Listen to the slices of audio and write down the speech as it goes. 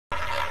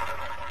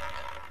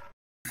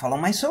follow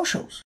my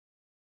socials.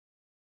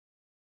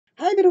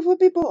 Hi beautiful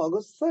people,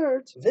 August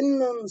 3rd,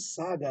 Vinland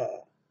Saga.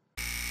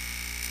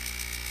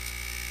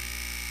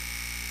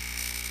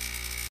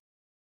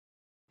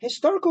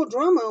 Historical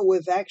drama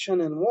with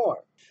action and war.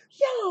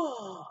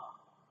 Yeah!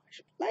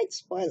 Light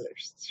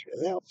spoilers.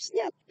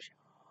 Yeah.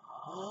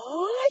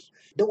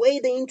 The way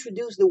they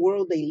introduce the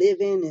world they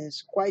live in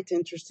is quite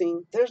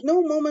interesting. There's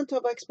no moment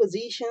of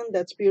exposition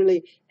that's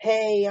purely,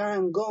 hey,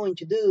 I'm going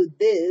to do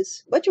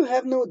this, but you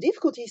have no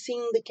difficulty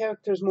seeing the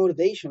characters'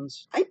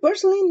 motivations. I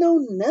personally know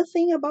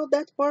nothing about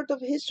that part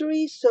of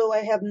history, so I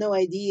have no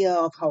idea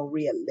of how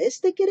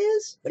realistic it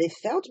is, but it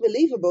felt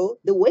believable.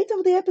 The weight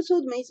of the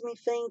episode makes me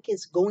think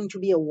it's going to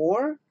be a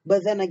war,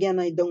 but then again,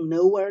 I don't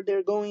know where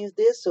they're going with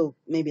this, so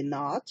maybe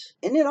not.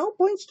 And it all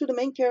points to the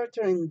main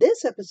character in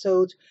this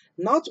episode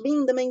not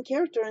being the main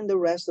character in the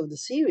rest of the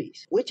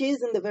series, which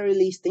is in the very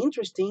least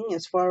interesting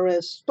as far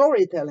as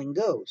storytelling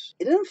goes.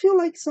 It didn't feel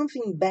like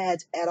something bad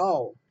at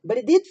all, but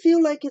it did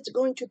feel like it's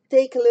going to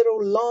take a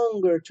little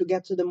longer to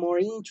get to the more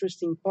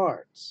interesting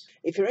parts.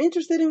 If you're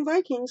interested in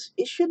Vikings,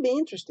 it should be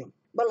interesting,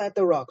 but let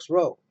the rocks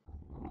roll.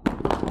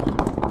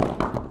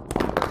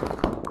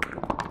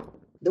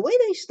 The way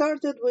they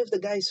started with the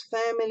guy's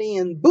family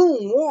and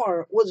boom,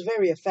 war, was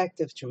very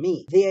effective to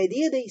me. The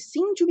idea they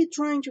seem to be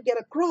trying to get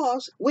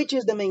across, which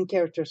is the main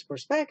character's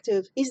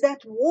perspective, is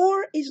that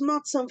war is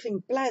not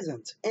something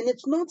pleasant, and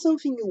it's not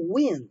something you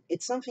win,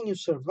 it's something you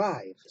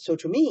survive. So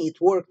to me, it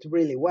worked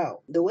really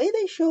well. The way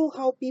they show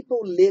how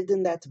people lived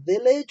in that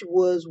village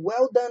was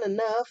well done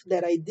enough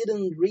that I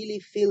didn't really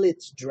feel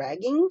it's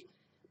dragging.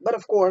 But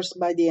of course,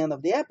 by the end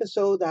of the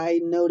episode,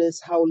 I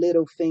notice how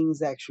little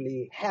things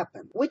actually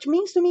happen. Which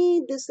means to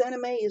me, this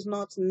anime is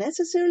not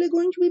necessarily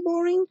going to be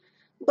boring,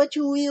 but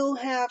you will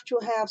have to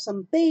have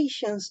some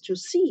patience to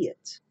see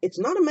it. It's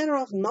not a matter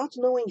of not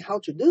knowing how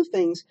to do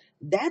things.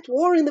 That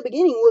war in the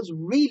beginning was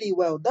really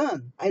well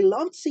done. I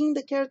loved seeing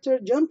the character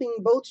jumping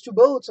boat to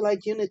boat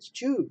like Unit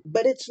 2.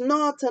 But it's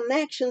not an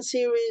action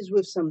series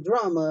with some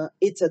drama,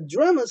 it's a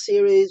drama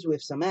series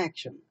with some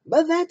action.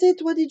 But that's it.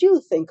 What did you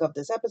think of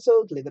this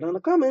episode? Leave it in the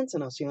comments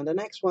and I'll see you on the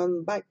next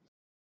one. Bye.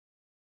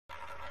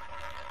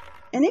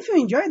 And if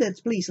you enjoyed it,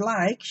 please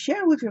like,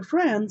 share with your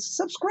friends,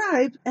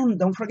 subscribe, and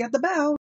don't forget the bell.